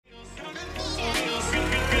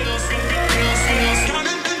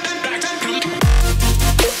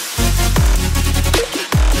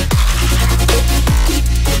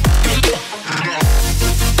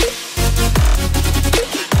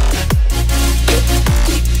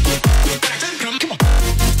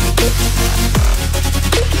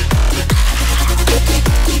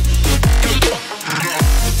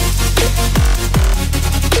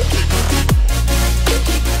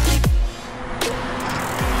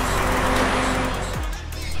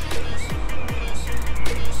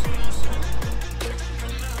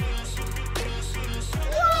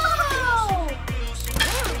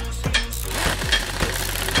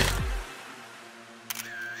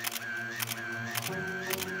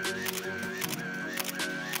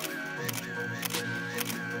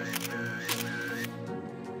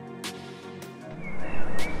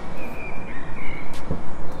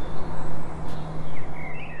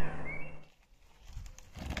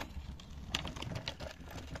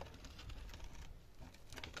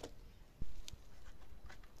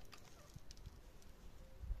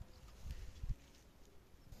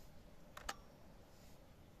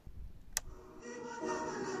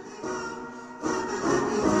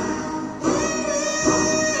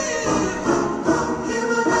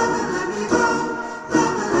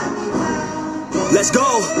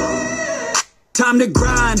time to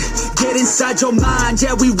grind, get inside your mind.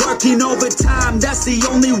 Yeah, we working overtime, that's the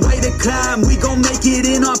only way to climb. We gon' make it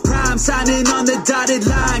in our prime, signing on the dotted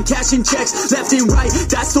line, cashing checks left and right.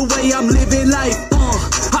 That's the way I'm living life.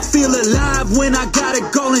 I feel alive when I got a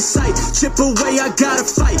goal in sight. Chip away, I gotta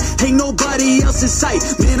fight. Ain't nobody else in sight.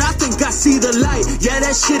 Man, I think I see the light. Yeah,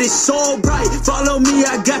 that shit is so bright. Follow me,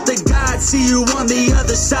 I got the guide. See you on the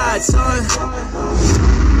other side, son.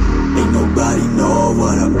 Ain't nobody know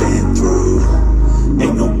what I've been through.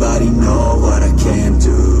 Ain't nobody know what I can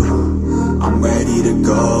do. I'm ready to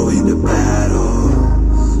go into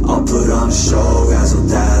battle. I'll put on a show, razzle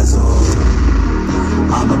dazzle.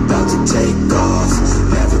 I'm about to take off,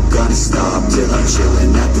 never gonna stop till I'm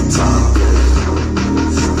chilling at the top.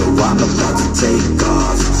 No, I'm about to take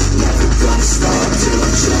off, never gonna stop till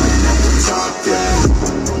I'm chilling at the top, yeah.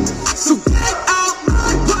 So get out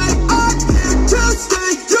my way, I'm here to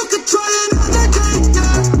stay. You can try another day,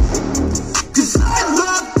 yeah. Cause I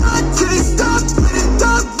love the taste of winning,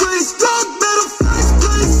 the race, gold medal, first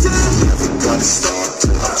place, yeah. Never gonna stop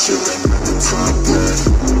till I'm chilling at the top, yeah.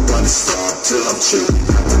 Gonna stop till I'm chilling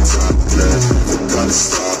at the top, yeah. Never gonna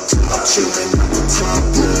stop till I'm chilling at the top,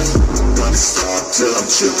 yeah. Gonna stop till I'm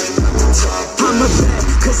chilling at the top, yeah. I'm a vet,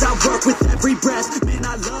 cause I work with every breath. Man,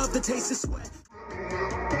 I love the taste of sweat.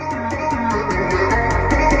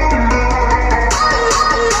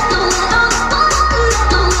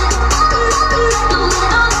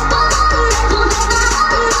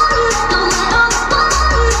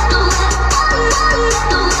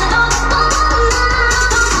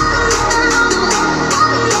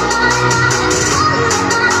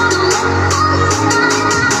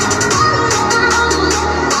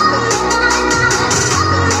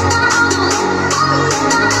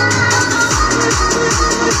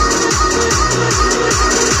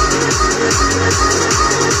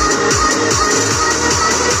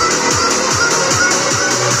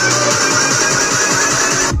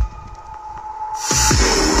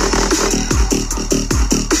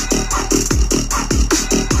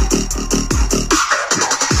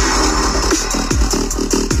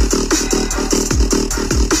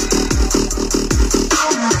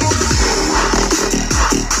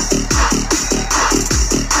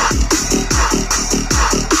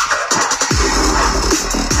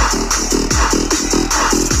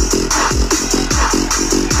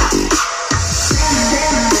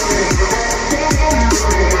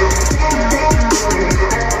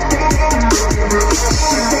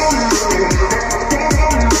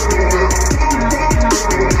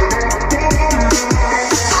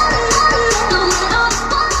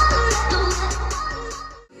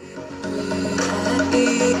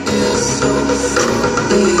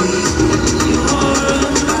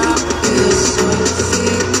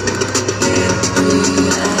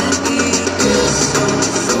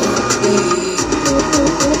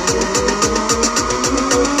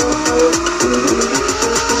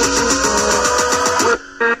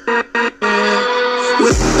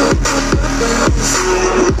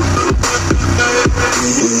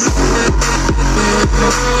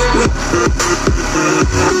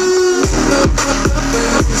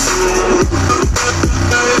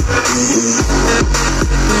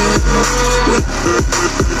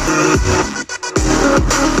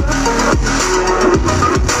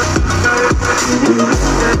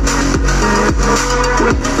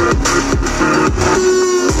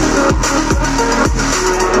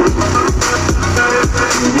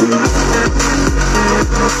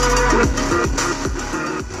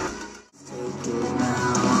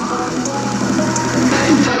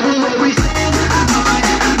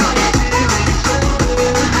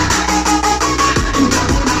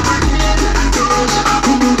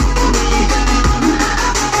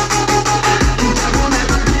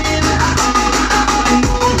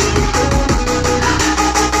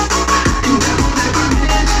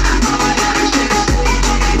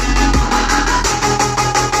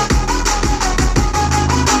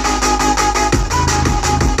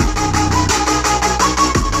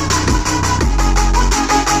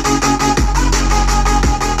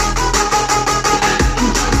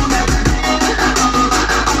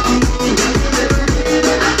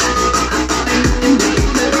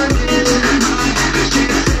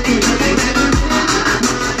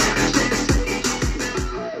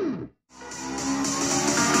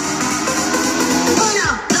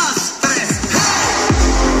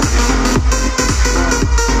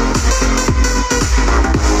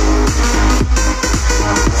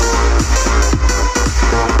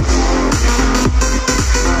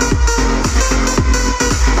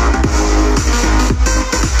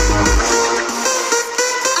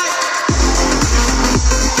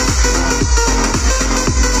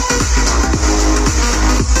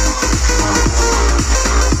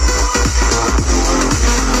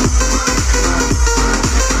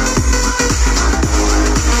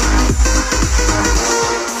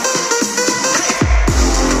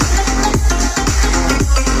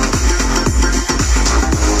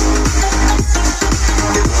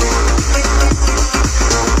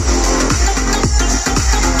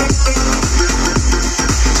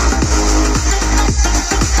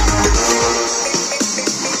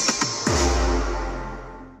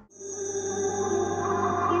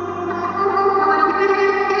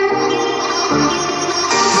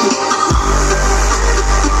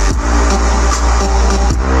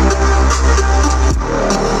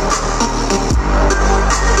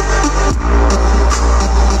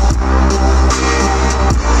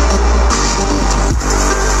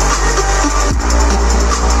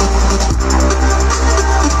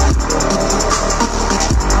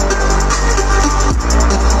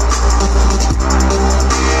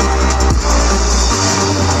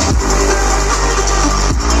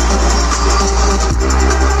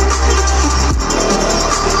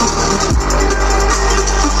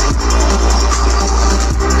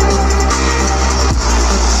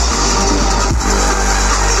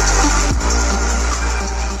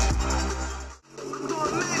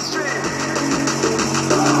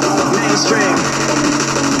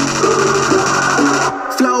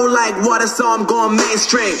 water, so I'm going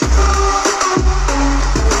mainstream.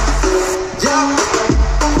 Yeah.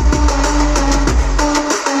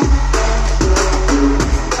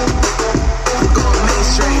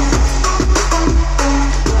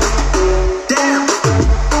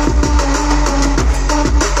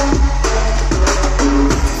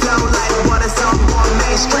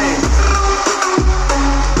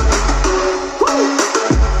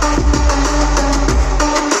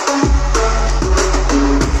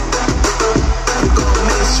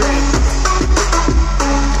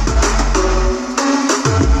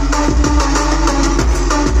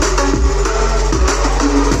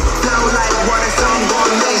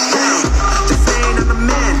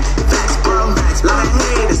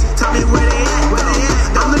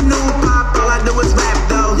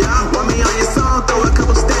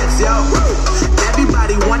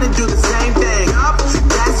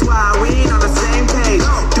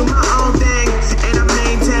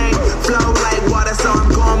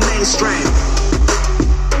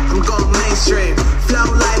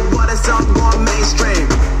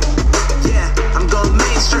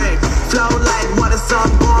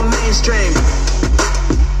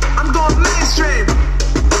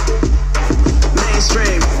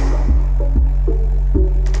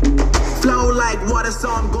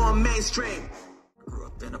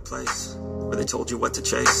 Told you what to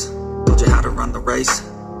chase, told you how to run the race.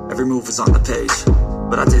 Every move was on the page,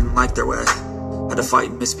 but I didn't like their way. Had to fight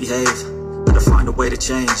and misbehave, had to find a way to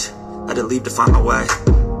change, had to leave to find my way.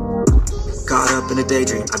 Caught up in a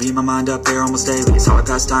daydream, I beat my mind up there almost daily. It's how I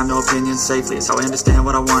pass time, no opinions safely. It's how I understand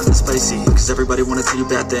what I want in this place. See, cause everybody wanna tell you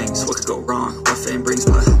bad things. What could go wrong, what fame brings,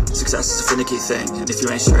 but success is a finicky thing. And if you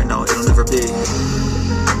ain't sure, no, it'll never be.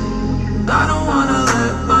 I don't wanna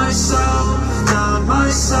let myself down,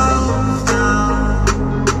 myself down.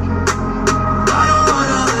 I don't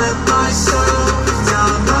wanna let myself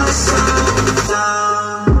down, myself down.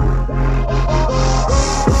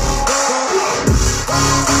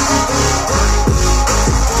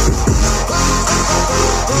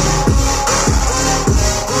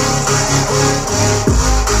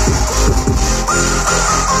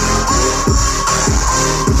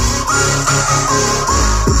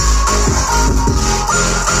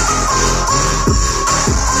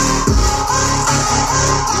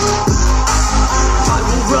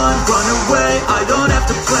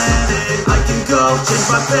 Change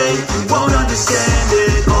my fate, you won't understand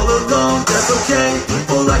it. All alone, that's okay.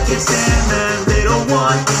 People I can't stand them. They don't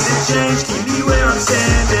want me to change, keep me where I'm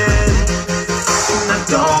standing.